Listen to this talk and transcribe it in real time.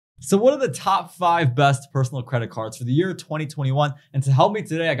So what are the top 5 best personal credit cards for the year 2021? And to help me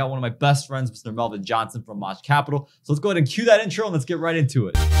today, I got one of my best friends, Mr. Melvin Johnson from Mosh Capital. So let's go ahead and cue that intro and let's get right into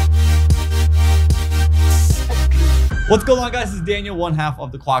it. What's going on, guys? This is Daniel, one half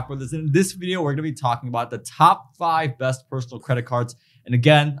of the Clock Brothers. And in this video, we're going to be talking about the top 5 best personal credit cards. And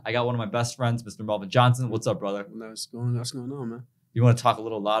again, I got one of my best friends, Mr. Melvin Johnson. What's up, brother? What's going on, man? You want to talk a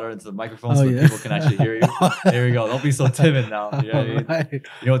little louder into the microphone so that people can actually hear you? There we go. Don't be so timid now. You know what I mean? Right.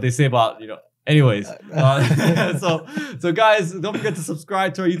 You know what they say about, anyways. So guys, don't forget to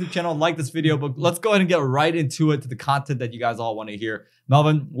subscribe to our YouTube channel, like this video, but let's go ahead and get right into it, to the content that you guys all want to hear.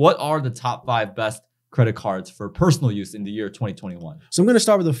 Melvin, what are the top 5 best credit cards for personal use in the year 2021? So I'm going to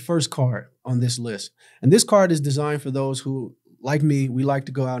start with the first card on this list. And this card is designed for those who, like me, we like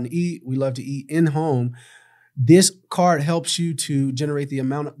to go out and eat. We love to eat in home. This card helps you to generate the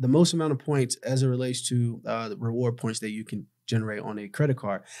most amount of points as it relates to the reward points that you can generate on a credit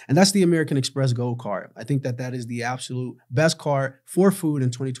card. And that's the American Express Gold card. I think that is the absolute best card for food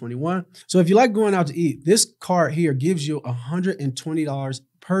in 2021. So if you like going out to eat, this card here gives you $120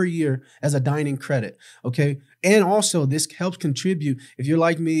 per year as a dining credit, okay? And also this helps contribute. If you're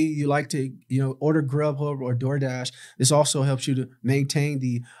like me, you like to, order GrubHub or DoorDash, this also helps you to maintain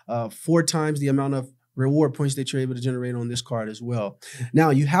the 4 times the amount of reward points that you're able to generate on this card as well.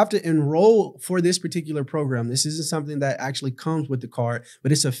 Now, you have to enroll for this particular program. This isn't something that actually comes with the card,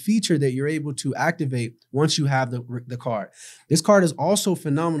 but it's a feature that you're able to activate once you have the card. This card is also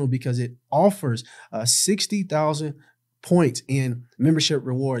phenomenal because it offers 60,000 points in membership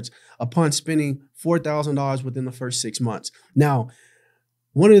rewards upon spending $4,000 within the first 6 months. Now,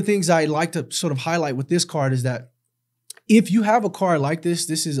 one of the things I like to sort of highlight with this card is that if you have a card like this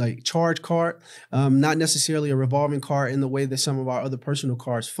is a charge card, not necessarily a revolving card in the way that some of our other personal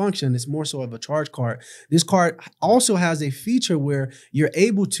cards function. It's more so of a charge card. This card also has a feature where you're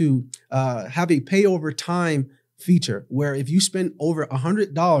able to have a pay over time feature, where if you spend over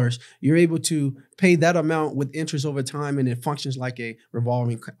 $100, you're able to pay that amount with interest over time, and it functions like a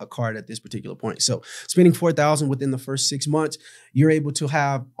revolving card at this particular point. So spending $4,000 within the first 6 months, you're able to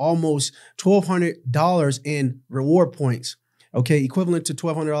have almost $1,200 in reward points. Okay, equivalent to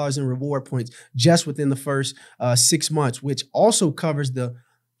 $1,200 in reward points just within the first 6 months, which also covers the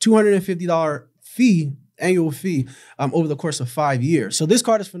 $250 annual fee over the course of 5 years. So this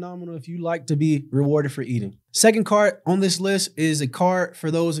card is phenomenal if you like to be rewarded for eating. Second card on this list is a card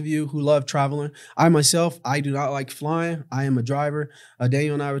for those of you who love traveling. I myself, I do not like flying. I am a driver.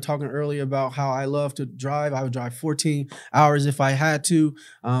 Daniel and I were talking earlier about how I love to drive. I would drive 14 hours if I had to.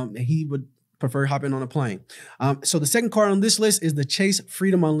 He would prefer hopping on a plane. So the second card on this list is the Chase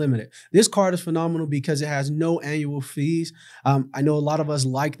Freedom Unlimited. This card is phenomenal because it has no annual fees. I know a lot of us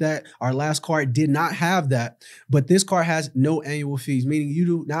like that. Our last card did not have that, but this card has no annual fees, meaning you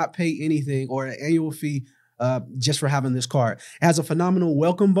do not pay anything or an annual fee just for having this card. It has a phenomenal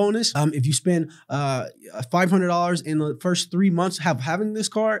welcome bonus. If you spend $500 in the first 3 months having this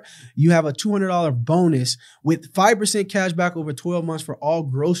card, you have a $200 bonus with 5% cash back over 12 months for all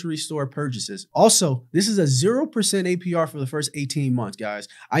grocery store purchases. Also, this is a 0% APR for the first 18 months, guys.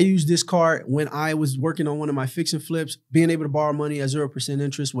 I used this card when I was working on one of my fix and flips. Being able to borrow money at 0%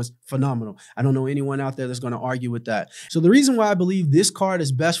 interest was phenomenal. I don't know anyone out there that's going to argue with that. So the reason why I believe this card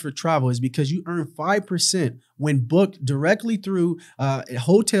is best for travel is because you earn 5% when booked directly through a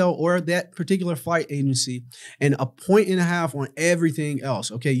hotel or that particular flight agency, and a 1.5 on everything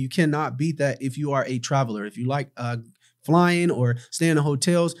else. Okay, you cannot beat that if you are a traveler. If you like flying or staying in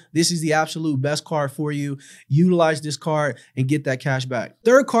hotels, this is the absolute best card for you. Utilize this card and get that cash back.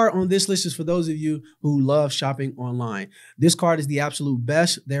 Third card on this list is for those of you who love shopping online. This card is the absolute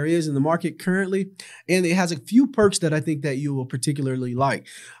best there is in the market currently, and it has a few perks that I think that you will particularly like.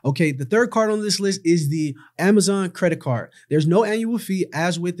 Okay, the third card on this list is the Amazon credit card. There's no annual fee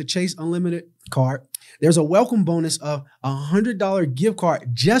as with the Chase Unlimited card. There's a welcome bonus of a $100 gift card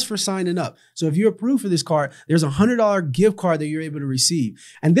just for signing up. So if you're approved for this card, there's a $100 gift card that you're able to receive.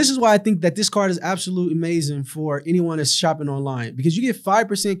 And this is why I think that this card is absolutely amazing for anyone that's shopping online, because you get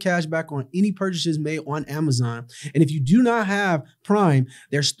 5% cash back on any purchases made on Amazon. And if you do not have Prime,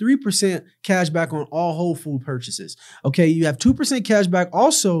 there's 3% cash back on all whole food purchases. Okay, you have 2% cash back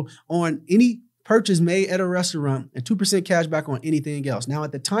also on any purchase made at a restaurant, and 2% cash back on anything else. Now,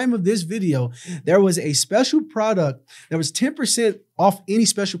 at the time of this video, there was a special product that was 10% off any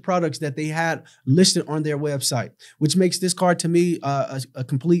special products that they had listed on their website, which makes this card to me a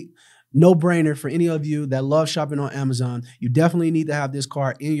complete no-brainer for any of you that love shopping on Amazon. You definitely need to have this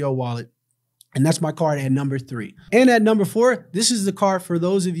card in your wallet. And that's my card at number 3. And at number 4, this is the card for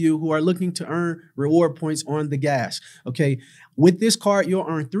those of you who are looking to earn reward points on the gas. Okay, With this card, you'll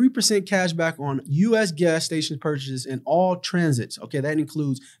earn 3% cash back on U.S. gas station purchases in all transits. Okay, that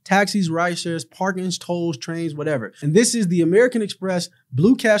includes taxis, ride shares, parkings, tolls, trains, whatever. And this is the American Express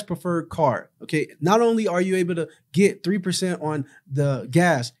Blue Cash Preferred card. Okay, not only are you able to get 3% on the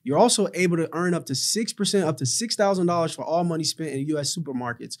gas, you're also able to earn up to 6%, up to $6,000 for all money spent in U.S.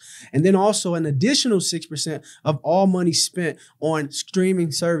 supermarkets. And then also an additional 6% of all money spent on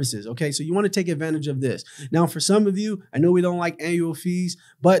streaming services. Okay, so you want to take advantage of this. Now, for some of you, I know we don't like annual fees,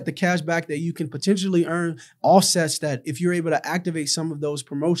 but the cash back that you can potentially earn offsets that if you're able to activate some of those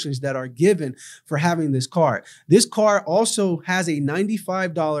promotions that are given for having this card. This card also has a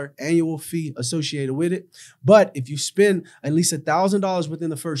 $95 annual fee associated with it. But if you spend at least $1,000 within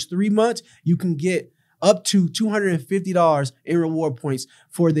the first 3 months, you can get up to $250 in reward points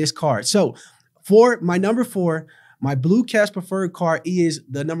for this card. So for my number 4, my Blue Cash Preferred card is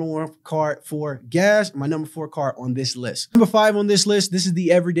the number 1 card for gas, my number 4 card on this list. Number 5 on this list, this is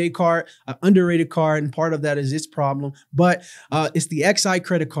the everyday card, an underrated card, and part of that is its problem, but it's the XI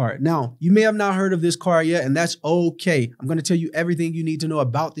credit card. Now, you may have not heard of this card yet, and that's okay. I'm gonna tell you everything you need to know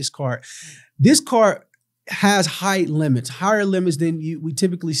about this card. This card has high limits, higher limits than we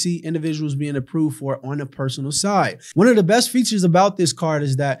typically see individuals being approved for on a personal side. One of the best features about this card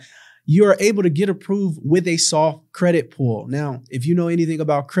is that you are able to get approved with a soft credit pull. Now, if you know anything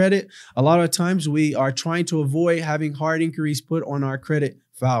about credit, a lot of times we are trying to avoid having hard inquiries put on our credit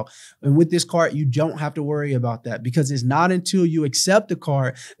file. And with this card, you don't have to worry about that because it's not until you accept the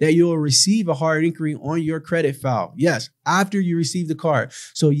card that you'll receive a hard inquiry on your credit file. Yes, after you receive the card.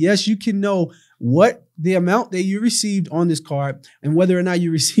 So yes, you can know what the amount that you received on this card and whether or not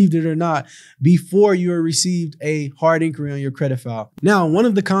you received it or not before you received a hard inquiry on your credit file. Now, one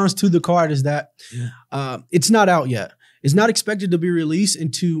of the cons to the card is that it's not out yet. It's not expected to be released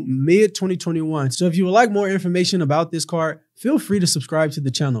into mid-2021. So if you would like more information about this card, feel free to subscribe to the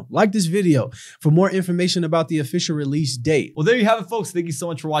channel. Like this video for more information about the official release date. Well, there you have it, folks. Thank you so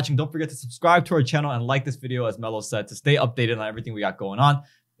much for watching. Don't forget to subscribe to our channel and like this video, as Melo said, to stay updated on everything we got going on.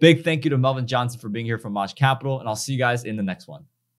 Big thank you to Melvin Johnson for being here from Maj Capital, and I'll see you guys in the next one.